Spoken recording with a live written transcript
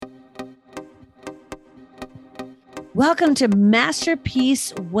Welcome to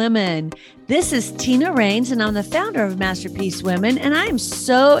Masterpiece Women. This is Tina Raines, and I'm the founder of Masterpiece Women, and I am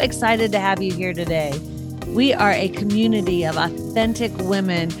so excited to have you here today. We are a community of authentic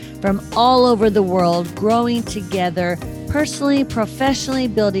women from all over the world, growing together personally, professionally,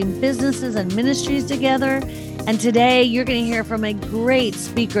 building businesses and ministries together. And today you're going to hear from a great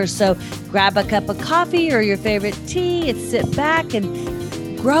speaker. So grab a cup of coffee or your favorite tea and sit back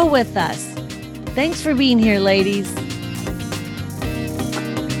and grow with us. Thanks for being here, ladies.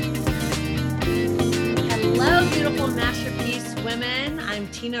 Hello, beautiful Masterpiece Women. I'm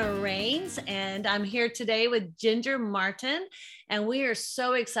Tina Raines, and I'm here today with Ginger Martin, and we are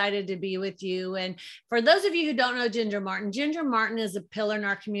so excited to be with you. And for those of you who don't know Ginger Martin is a pillar in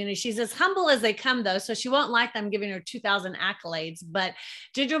our community. She's as humble as they come, though, so she won't like them giving her 2,000 accolades. But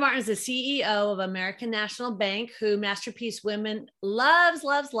Ginger Martin is the CEO of American National Bank, who Masterpiece Women loves,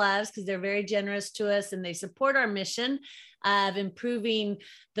 because they're very generous to us and they support our mission of improving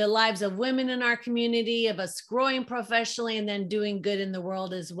the lives of women in our community, of us growing professionally, and then doing good in the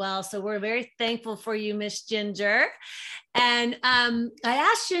world as well. So we're very thankful for you, Miss Ginger. And I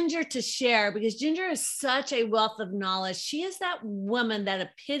asked Ginger to share because Ginger is such a wealth of knowledge. She is that woman, that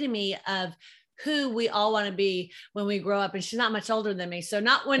epitome of who we all want to be when we grow up. And she's not much older than me. So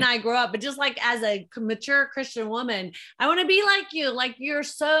not when I grow up, but just like as a mature Christian woman, I want to be like you. Like you're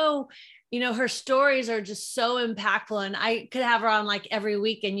so, her stories are just so impactful, and I could have her on like every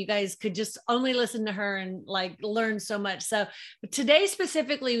week and you guys could just only listen to her and like learn so much. So today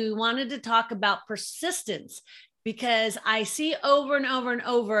specifically, we wanted to talk about persistence, because I see over and over and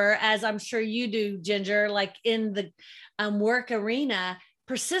over, as I'm sure you do, Ginger, like in the work arena,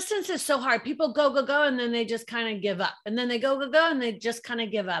 persistence is so hard. People go, and then they just kind of give up. And then they go, and they just kind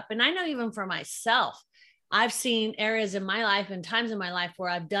of give up. And I know even for myself, I've seen areas in my life and times in my life where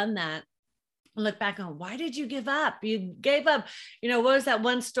I've done that. Look back on, why did you give up? You gave up, what was that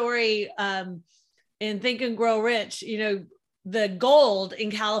one story in Think and Grow Rich, the gold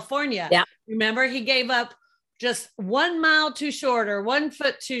in California. Yeah. Remember, he gave up just 1 mile too short or 1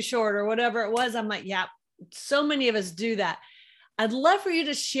 foot too short or whatever it was. I'm like, yeah, so many of us do that. I'd love for you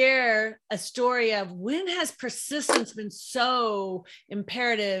to share a story of when has persistence been so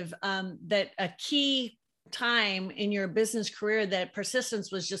imperative, that a key time in your business career that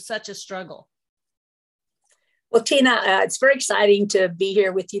persistence was just such a struggle. Well, Tina, it's very exciting to be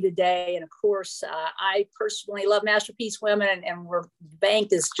here with you today. And of course, I personally love Masterpiece Women, and the bank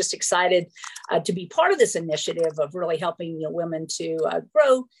is just excited to be part of this initiative of really helping women to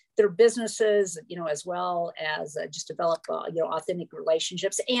grow their businesses, as well as just develop, authentic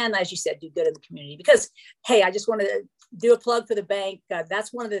relationships. And as you said, do good in the community. Because, hey, I just want to do a plug for the bank.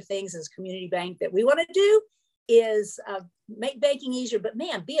 That's one of the things as a community bank that we want to do is make banking easier, but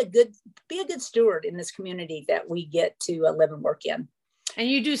man, be a good steward in this community that we get to live and work in. And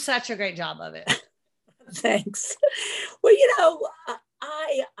you do such a great job of it. Thanks. Well,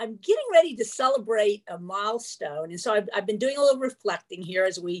 I'm getting ready to celebrate a milestone. And so I've been doing a little reflecting here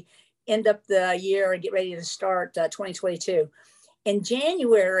as we end up the year and get ready to start 2022. In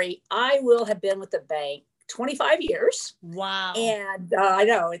January, I will have been with the bank 25 years. Wow. And I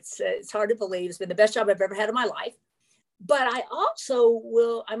know it's hard to believe. It's been the best job I've ever had in my life. But I'm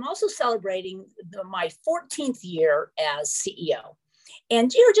also celebrating my 14th year as CEO. And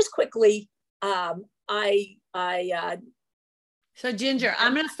just quickly, So Ginger,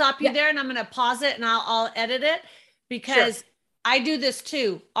 I'm going to stop you there, and I'm going to pause it, and I'll edit it, because sure. I do this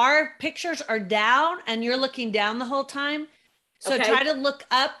too. Our pictures are down and you're looking down the whole time. So try to look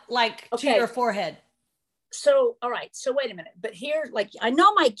up to your forehead. So, all right. So wait a minute. But here, I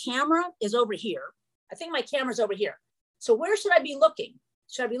know my camera is over here. I think my camera's over here. So where should I be looking?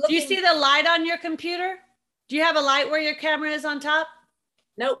 Should I be looking? Do you see the light on your computer? Do you have a light where your camera is on top?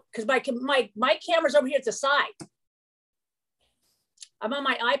 Nope, because my camera's over here at the side. I'm on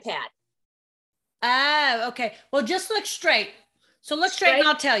my iPad. Oh, okay. Well, just look straight. So look straight and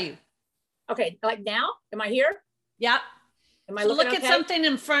I'll tell you. Okay, like now? Am I here? Yep. Am I so looking look okay? at something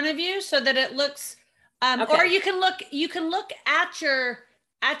in front of you so that it looks or you can look at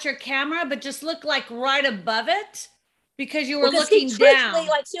your camera, but just look like right above it, because you were looking down.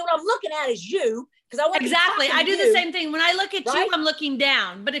 See what I'm looking at is you, because I want exactly. I do the same thing. When I look at you, I'm looking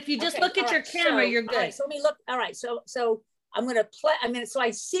down. But if you just look at your camera, you're good. All right, so let me look. All right, so I'm going to play. So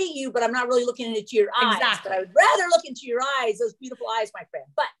I see you, but I'm not really looking into your eyes. Exactly. But I would rather look into your eyes, those beautiful eyes, my friend.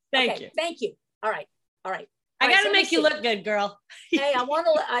 But thank you. All right. I got to make you look good, girl. Hey, I want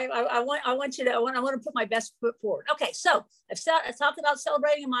to put my best foot forward. Okay, so I've talked about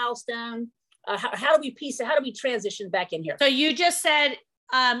celebrating a milestone. How do we transition back in here? So you just said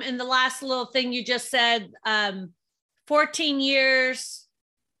in the last little thing you just said, 14 years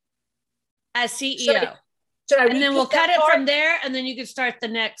as CEO. Should I and then we'll cut it from there, and then you can start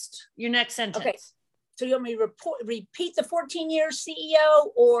your next sentence. Okay. So you want me to repeat the 14 years CEO,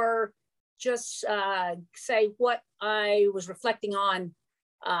 or just say what I was reflecting on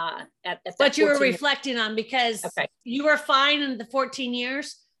at that what you were reflecting on, because you were fine in the 14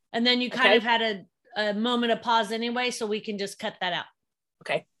 years, and then you kind of had a moment of pause anyway, so we can just cut that out.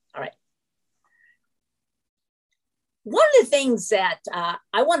 Okay. All right. One of the things that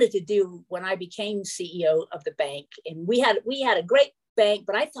I wanted to do when I became CEO of the bank, and we had a great bank,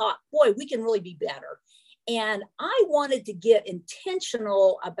 but I thought, boy, we can really be better. And I wanted to get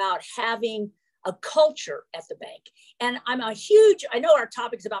intentional about having a culture at the bank. And I know our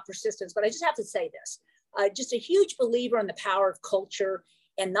topic's about persistence, but I just have to say this, just a huge believer in the power of culture,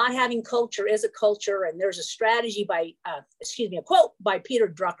 and not having culture is a culture. And there's a strategy a quote by Peter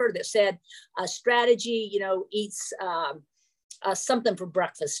Drucker that said, strategy, eats something for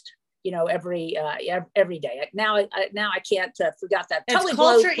breakfast, every day. Now I can't forgot that. It's totally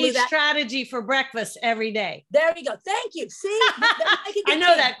culture eats strategy for breakfast every day. There you go. Thank you. See, I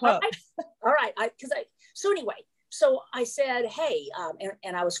know that quote. All right. So I said, hey,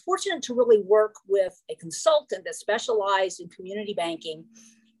 and I was fortunate to really work with a consultant that specialized in community banking,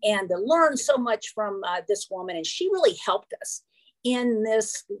 and to learn so much from this woman. And she really helped us in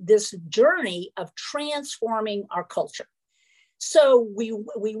this journey of transforming our culture. So we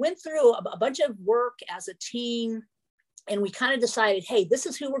went through a bunch of work as a team, and we kind of decided, hey, this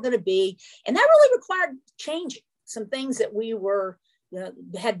is who we're going to be. And that really required changing some things that we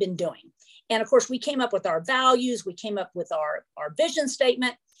had been doing. And of course, we came up with our values, we came up with our vision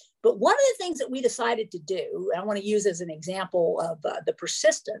statement. But one of the things that we decided to do, and I want to use as an example of the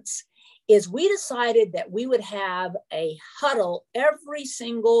persistence, is we decided that we would have a huddle every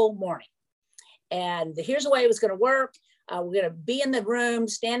single morning. And here's the way it was going to work. We're going to be in the room,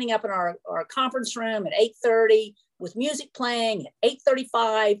 standing up in our conference room at 8:30 with music playing. At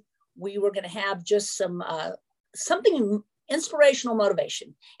 8:35, we were going to have just something inspirational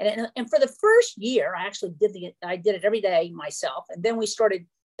motivation. And for the first year, I actually did it every day myself. And then we started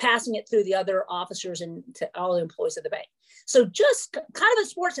passing it through the other officers and to all the employees of the bank. So just kind of a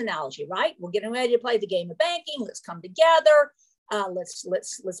sports analogy, right? We're getting ready to play the game of banking. Let's come together.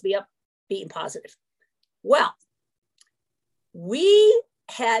 Let's be upbeat and positive. Well, we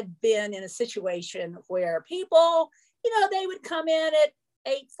had been in a situation where people, they would come in at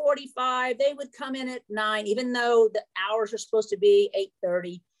 8:45, they would come in at 9, even though the hours are supposed to be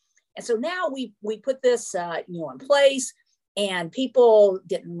 8:30. And so now we put this, in place, and people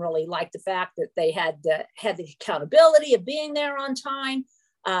didn't really like the fact that they had the accountability of being there on time.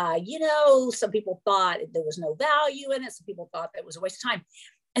 Some people thought there was no value in it. Some people thought that was a waste of time.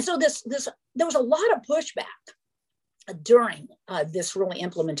 And so there was a lot of pushback during this really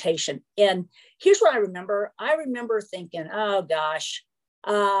implementation. And here's what I remember. I remember thinking, oh gosh,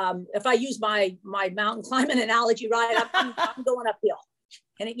 if I use my mountain climbing analogy, right, I'm going uphill,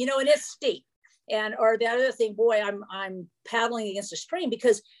 and and it's steep. Or the other thing, boy, I'm paddling against a stream,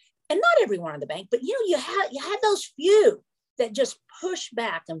 because, and not everyone in the bank, but you had those few that just push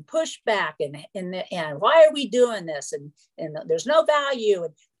back, and why are we doing this? And there's no value.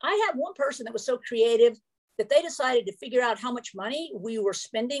 And I had one person that was so creative that they decided to figure out how much money we were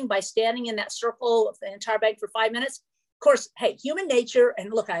spending by standing in that circle of the entire bank for 5 minutes. Of course, hey, human nature.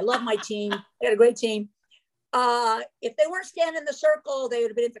 And look, I love my team. I got a great team. If they weren't standing in the circle, they would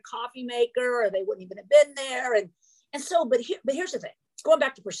have been at the coffee maker, or they wouldn't even have been there. But here's the thing, going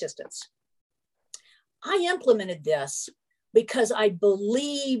back to persistence. I implemented this because I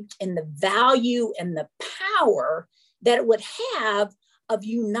believed in the value and the power that it would have of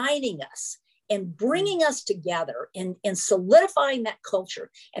uniting us and bringing us together and solidifying that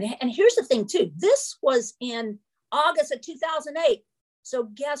culture. And here's the thing too, this was in August of 2008. So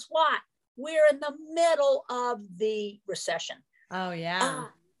guess what? We're in the middle of the recession. Oh yeah.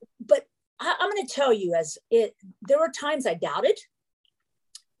 But I'm going to tell you, there were times I doubted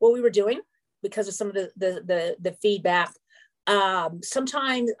what we were doing because of some of the feedback.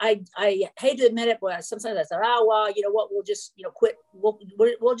 Sometimes I hate to admit it, but sometimes I thought, oh, well, you know what, we'll just, quit. We'll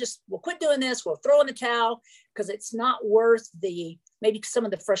quit doing this. We'll throw in the towel, because it's not worth maybe some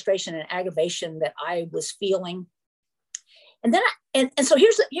of the frustration and aggravation that I was feeling. And then, so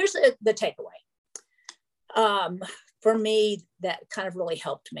here's the takeaway for me that kind of really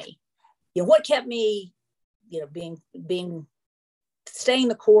helped me. What kept me, staying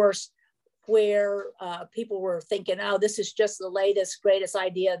the course, where people were thinking, oh, this is just the latest, greatest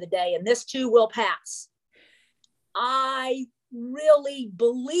idea of the day, and this too will pass. I really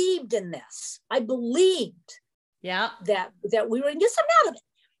believed in this. I believed Yeah. that we were going to get something out of it.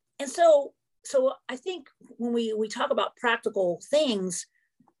 And so I think when we talk about practical things,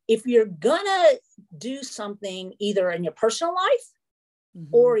 if you're gonna do something either in your personal life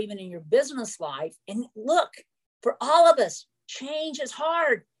or even in your business life, and look, for all of us, change is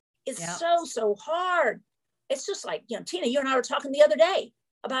hard. It's so hard. It's just like, Tina, you and I were talking the other day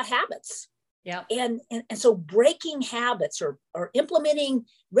about habits. Yeah. And so breaking habits or implementing,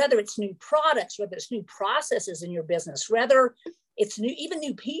 whether it's new products, whether it's new processes in your business, whether it's new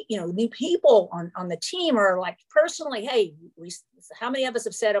people on the team, or like personally, hey, how many of us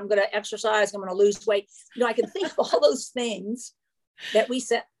have said, I'm going to exercise, I'm going to lose weight. I can think of all those things that we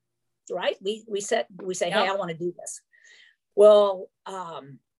set, right? We say, hey, I want to do this. Well,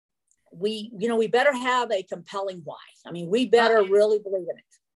 we better have a compelling why. I mean, we better really believe in it.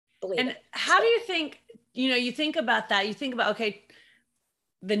 And how do you think, you think about that, you think about, okay,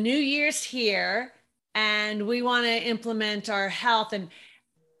 the new year's here and we want to implement our health and,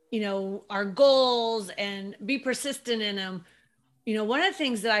 our goals and be persistent in them. One of the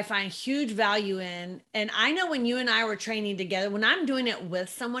things that I find huge value in, and I know when you and I were training together, when I'm doing it with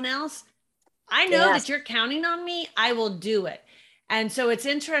someone else, I know that you're counting on me, I will do it. And so it's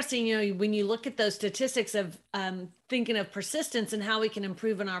interesting, when you look at those statistics of thinking of persistence and how we can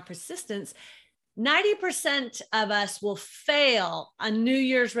improve on our persistence, 90% of us will fail on New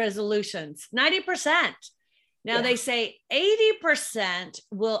Year's resolutions, 90%. Now they say 80%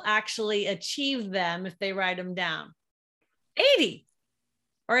 will actually achieve them if they write them down. 80,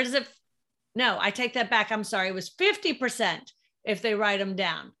 or is it? No, I take that back. I'm sorry. It was 50% if they write them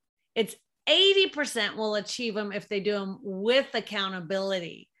down. It's 80% will achieve them if they do them with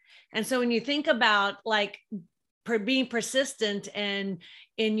accountability. And so when you think about like being persistent and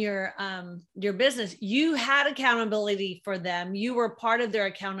in your business, you had accountability for them. You were part of their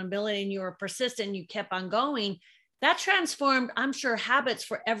accountability and you were persistent and you kept on going. That transformed, I'm sure, habits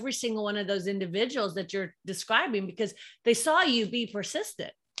for every single one of those individuals that you're describing because they saw you be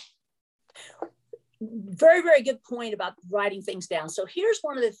persistent. Very, very good point about writing things down. So here's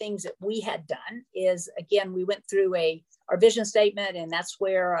one of the things that we had done is, again, we went through our vision statement, and that's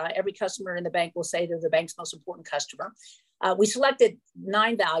where every customer in the bank will say they're the bank's most important customer. We selected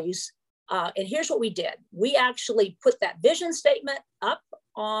 9 values. And here's what we did. We actually put that vision statement up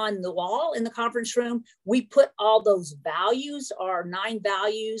on the wall in the conference room. We put all those values, our 9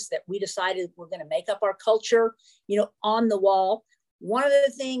 values that we decided were going to make up our culture, on the wall. One of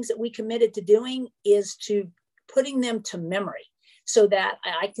the things that we committed to doing is to putting them to memory so that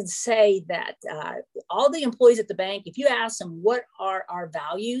I can say that all the employees at the bank, if you ask them what are our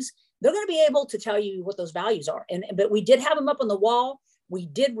values, they're going to be able to tell you what those values are. But we did have them up on the wall. We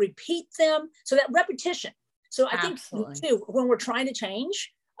did repeat them. So that repetition. So I think too, when we're trying to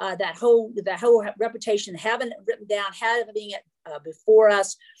change that whole repetition, having it written down, having it before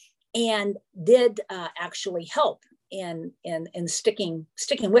us, and did actually help in sticking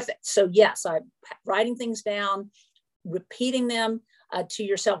with it. So yes, I'm writing things down, repeating them to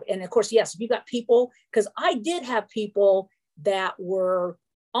yourself. And of course, yes, if you got people, because I did have people that were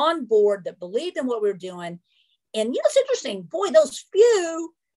on board that believed in what we were doing. And it's interesting, boy, those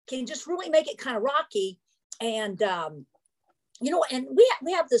few can just really make it kind of rocky. And and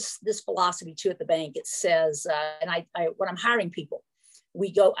we have this philosophy too at the bank. It says, and I when I'm hiring people,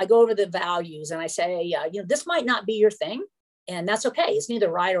 I go over the values and I say, this might not be your thing, and that's okay. It's neither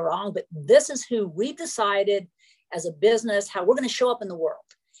right or wrong, but this is who we've decided as a business how we're going to show up in the world.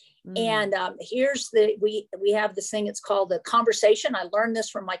 And here's we have this thing. It's called the conversation. I learned this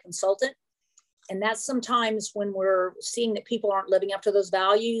from my consultant. And that's sometimes when we're seeing that people aren't living up to those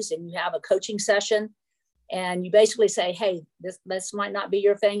values, and you have a coaching session and you basically say, hey, this might not be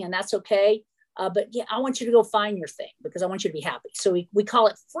your thing, and that's okay. But yeah, I want you to go find your thing because I want you to be happy. So we call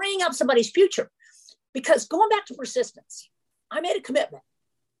it freeing up somebody's future. Because going back to persistence, I made a commitment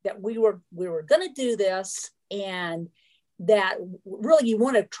that we were going to do this, and that really you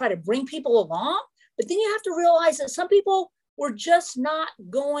want to try to bring people along. But then you have to realize that some people were just not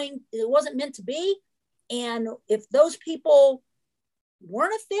going, it wasn't meant to be. And if those people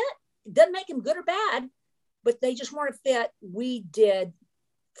weren't a fit, it doesn't make them good or bad, but they just weren't a fit. We did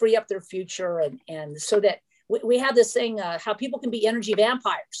free up their future. And so that we have this thing, how people can be energy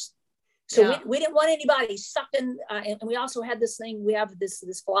vampires. So we didn't want anybody sucked in. And we also had this thing, we have this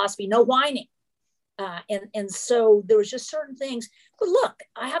philosophy, no whining. And so there was just certain things. But look,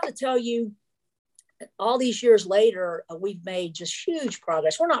 I have to tell you, all these years later, we've made just huge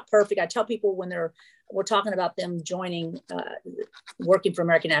progress. We're not perfect. I tell people when we're talking about them joining, working for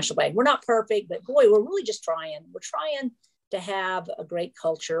American National Bank, we're not perfect, but boy, we're really just trying. We're trying to have a great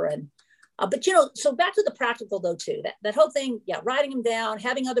culture. And But, so back to the practical though, too, that whole thing, yeah, writing them down,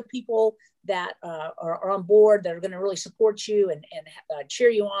 having other people that are on board that are going to really support you and cheer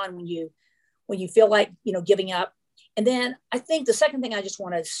you on when you feel like, giving up. And then I think the second thing I just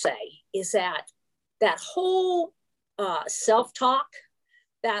want to say is that whole self-talk,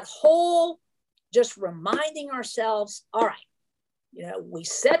 that whole just reminding ourselves, all right, we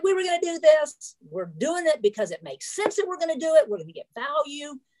said we were going to do this. We're doing it because it makes sense that we're going to do it. We're going to get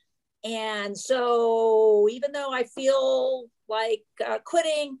value. And so even though I feel like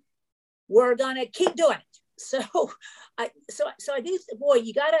quitting, we're going to keep doing it. So I do, boy,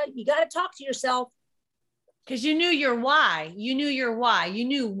 you gotta talk to yourself. Because you knew your why. You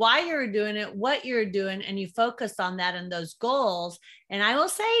knew why you were doing it, what you're doing, and you focused on that and those goals. And I will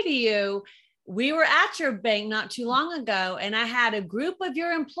say to you, we were at your bank not too long ago, and I had a group of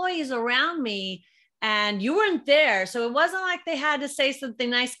your employees around me, and you weren't there. So it wasn't like they had to say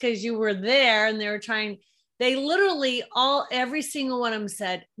something nice because you were there and they literally every single one of them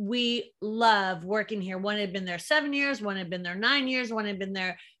said, we love working here. One had been there 7 years, one had been there 9 years, one had been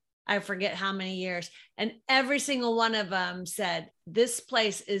there, I forget how many years. And every single one of them said, this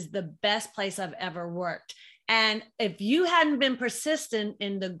place is the best place I've ever worked. And if you hadn't been persistent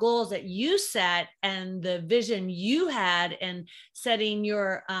in the goals that you set and the vision you had and setting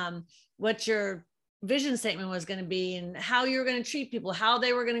your, what your vision statement was going to be and how you were going to treat people, how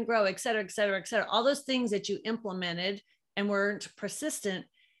they were going to grow, et cetera, et cetera, et cetera, all those things that you implemented and weren't persistent,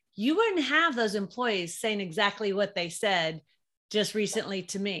 you wouldn't have those employees saying exactly what they said just recently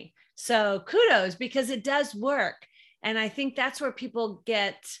to me. So kudos, because it does work. And I think that's where people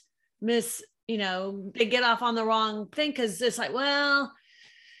get they get off on the wrong thing because it's like, well,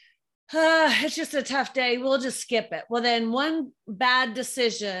 it's just a tough day. We'll just skip it. Well, then one bad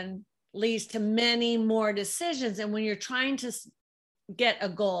decision leads to many more decisions. And when you're trying to get a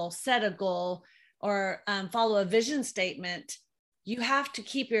goal, set a goal, or follow a vision statement, you have to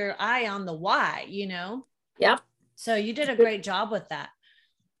keep your eye on the why, Yep. So you did a great job with that.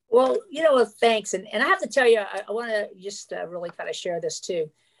 Well, thanks. And I have to tell you, I want to just really kind of share this too.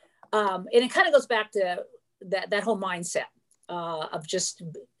 And it kind of goes back to that whole mindset of just,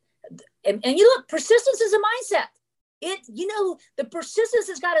 and you look, persistence is a mindset. The persistence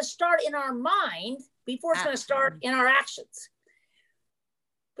has got to start in our mind before it's going to start in our actions.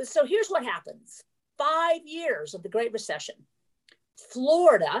 But so here's what happens. 5 years of the Great Recession,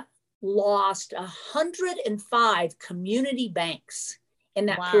 Florida lost 105 community banks in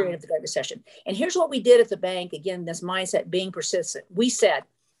that period of the Great Recession. And here's what we did at the bank. Again, this mindset, being persistent. We said,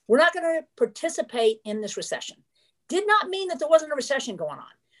 we're not going to participate in this recession. Did not mean that there wasn't a recession going on.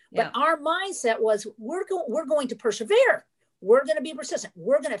 But our mindset was, we're going to persevere. We're going to be persistent.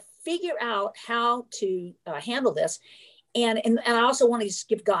 We're going to figure out how to handle this. And I also want to just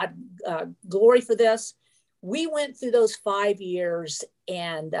give God glory for this. We went through those 5 years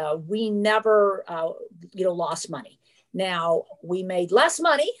and we never, lost money. Now, we made less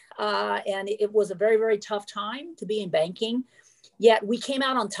money and it was a very, very tough time to be in banking. Yet we came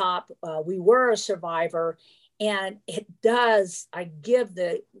out on top. We were a survivor. And it does, I give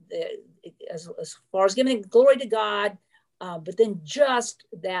as far as giving glory to God, but then just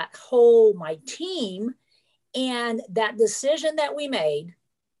that whole, my team, and that decision that we made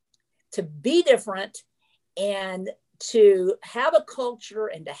to be different and to have a culture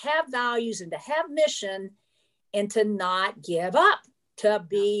and to have values and to have mission and to not give up, to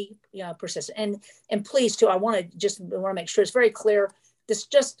be persistent. And please too, I want to make sure it's very clear.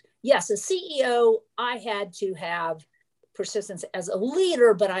 Yes, as CEO, I had to have persistence as a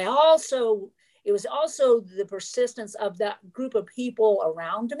leader, but it was also the persistence of that group of people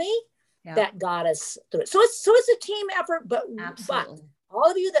around me that got us through it. So it's a team effort, but all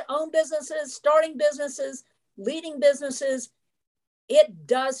of you that own businesses, starting businesses, leading businesses, it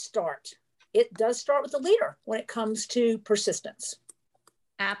does start with the leader when it comes to persistence.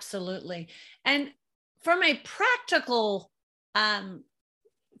 Absolutely. And from a practical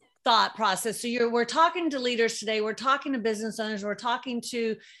thought process. So we're talking to leaders today. We're talking to business owners. We're talking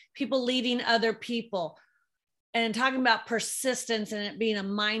to people leading other people and talking about persistence and it being a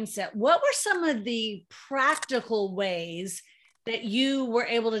mindset. What were some of the practical ways that you were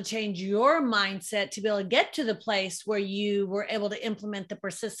able to change your mindset to be able to get to the place where you were able to implement the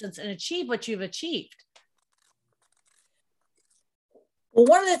persistence and achieve what you've achieved? Well,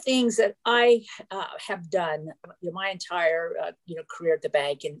 one of the things that I have done my entire career at the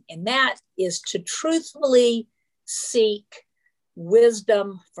bank, and that is to truthfully seek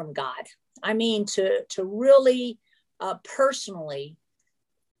wisdom from God. I mean, to really personally,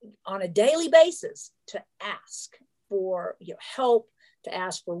 on a daily basis, to ask for help, to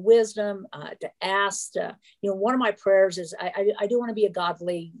ask for wisdom, to ask, one of my prayers is I do want to be a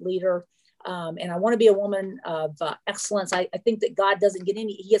godly leader. And I want to be a woman of excellence. I think that God doesn't get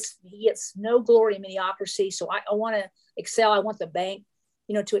any, he gets no glory in mediocrity. So I want to excel. I want the bank,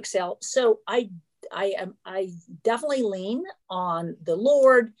 to excel. So I definitely lean on the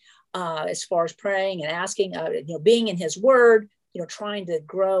Lord as far as praying and asking, being in his word, trying to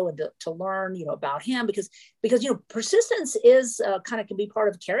grow and to learn, about him because, persistence is can be part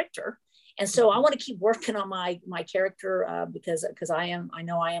of character. And so I want to keep working on my character because I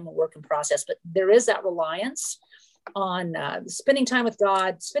know I am a work in process, but there is that reliance on spending time with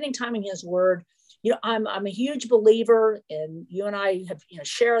God, spending time in his word. I'm a huge believer, and you and I have,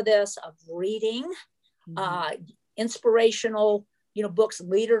 share this, of reading inspirational, books,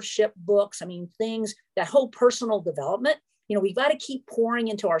 leadership books. I mean, things that whole personal development, we've got to keep pouring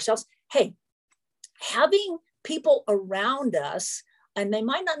into ourselves. Hey, having people around us, and they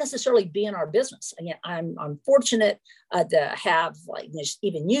might not necessarily be in our business. Again, I'm fortunate to have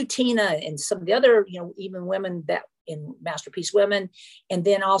even you, Tina, and some of the other, even women that in Masterpiece Women, and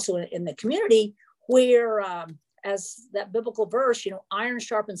then also in the community where, as that biblical verse, iron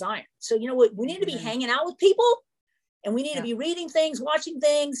sharpens iron. So, we need to be hanging out with people, and we need to be reading things, watching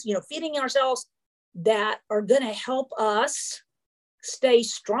things, feeding ourselves that are going to help us stay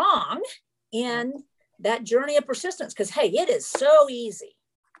strong in that journey of persistence. Because, hey, it is so easy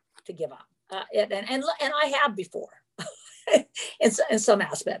to give up. And I have before in some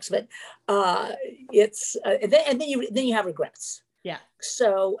aspects, but it's, and then you have regrets. Yeah.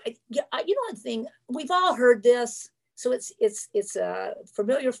 So, one thing, we've all heard this. So it's a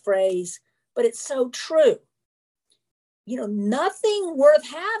familiar phrase, but it's so true. Nothing worth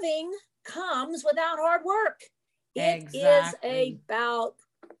having comes without hard work. It is about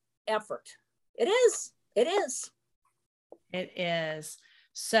effort. It is.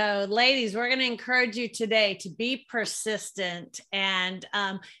 So, ladies, we're going to encourage you today to be persistent. And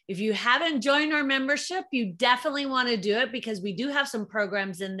if you haven't joined our membership, you definitely want to do it, because we do have some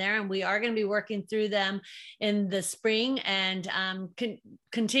programs in there, and we are going to be working through them in the spring, and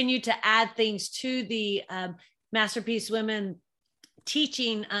continue to add things to the Masterpiece Women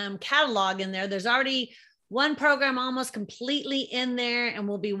teaching catalog in there. There's already one program almost completely in there, and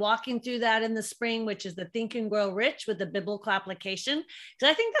we'll be walking through that in the spring, which is the Think and Grow Rich with the biblical application.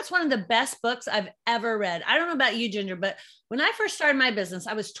 Because I think that's one of the best books I've ever read. I don't know about you, Ginger, but when I first started my business,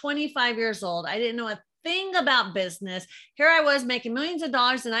 I was 25 years old. I didn't know a thing about business. Here I was making millions of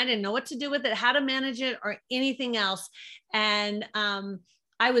dollars, and I didn't know what to do with it, how to manage it, or anything else. And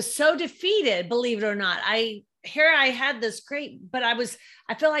I was so defeated, believe it or not. I had this great, but I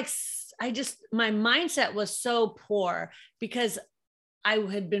feel like my mindset was so poor because I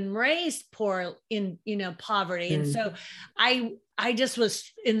had been raised poor in, poverty. And so I just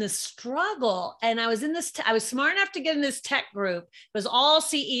was in this struggle, and I was I was smart enough to get in this tech group. It was all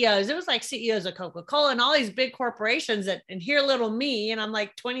CEOs. It was like CEOs of Coca-Cola and all these big corporations, and here little me, and I'm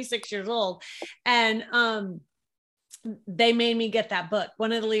like 26 years old. And, they made me get that book.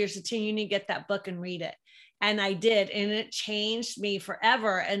 One of the leaders said, "You need to get that book and read it." And I did, and it changed me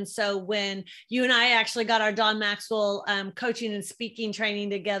forever. And so when you and I actually got our Don Maxwell coaching and speaking training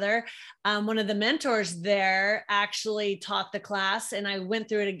together, one of the mentors there actually taught the class, and I went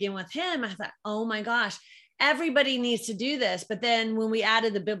through it again with him. I thought, oh my gosh, everybody needs to do this. But then when we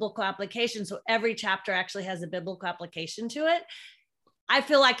added the biblical application, so every chapter actually has a biblical application to it, I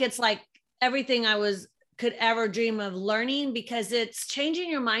feel like it's like everything I could ever dream of learning, because it's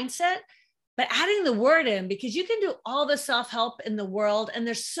changing your mindset, but adding the word in, because you can do all the self-help in the world. And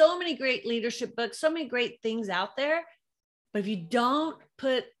there's so many great leadership books, so many great things out there. But if you don't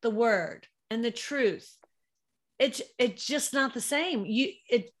put the word and the truth, it's just not the same.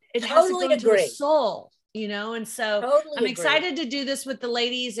 It has to go into the soul, And so I'm excited to do this with the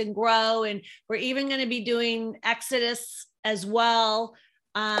ladies and grow. And we're even going to be doing Exodus as well.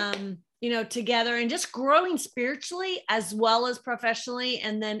 Together, and just growing spiritually as well as professionally,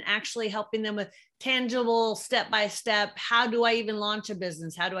 and then actually helping them with tangible step-by-step. How do I even launch a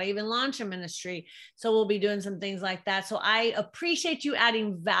business? How do I even launch a ministry? So we'll be doing some things like that. So I appreciate you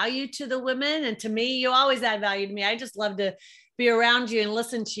adding value to the women. And to me, you always add value to me. I just love to be around you and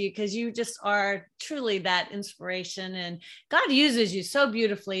listen to you, because you just are truly that inspiration, and God uses you so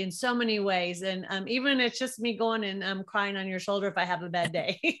beautifully in so many ways. And even it's just me going and crying on your shoulder if I have a bad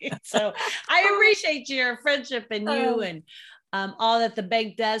day. So I appreciate your friendship and you and all that the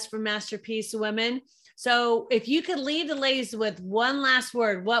bank does for Masterpiece Women. So if you could leave the ladies with one last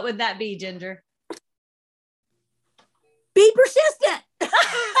word, what would that be, Ginger? Be persistent.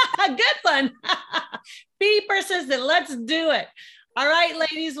 Good one. Be persistent. Let's do it. All right,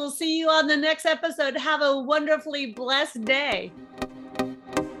 ladies, we'll see you on the next episode. Have a wonderfully blessed day.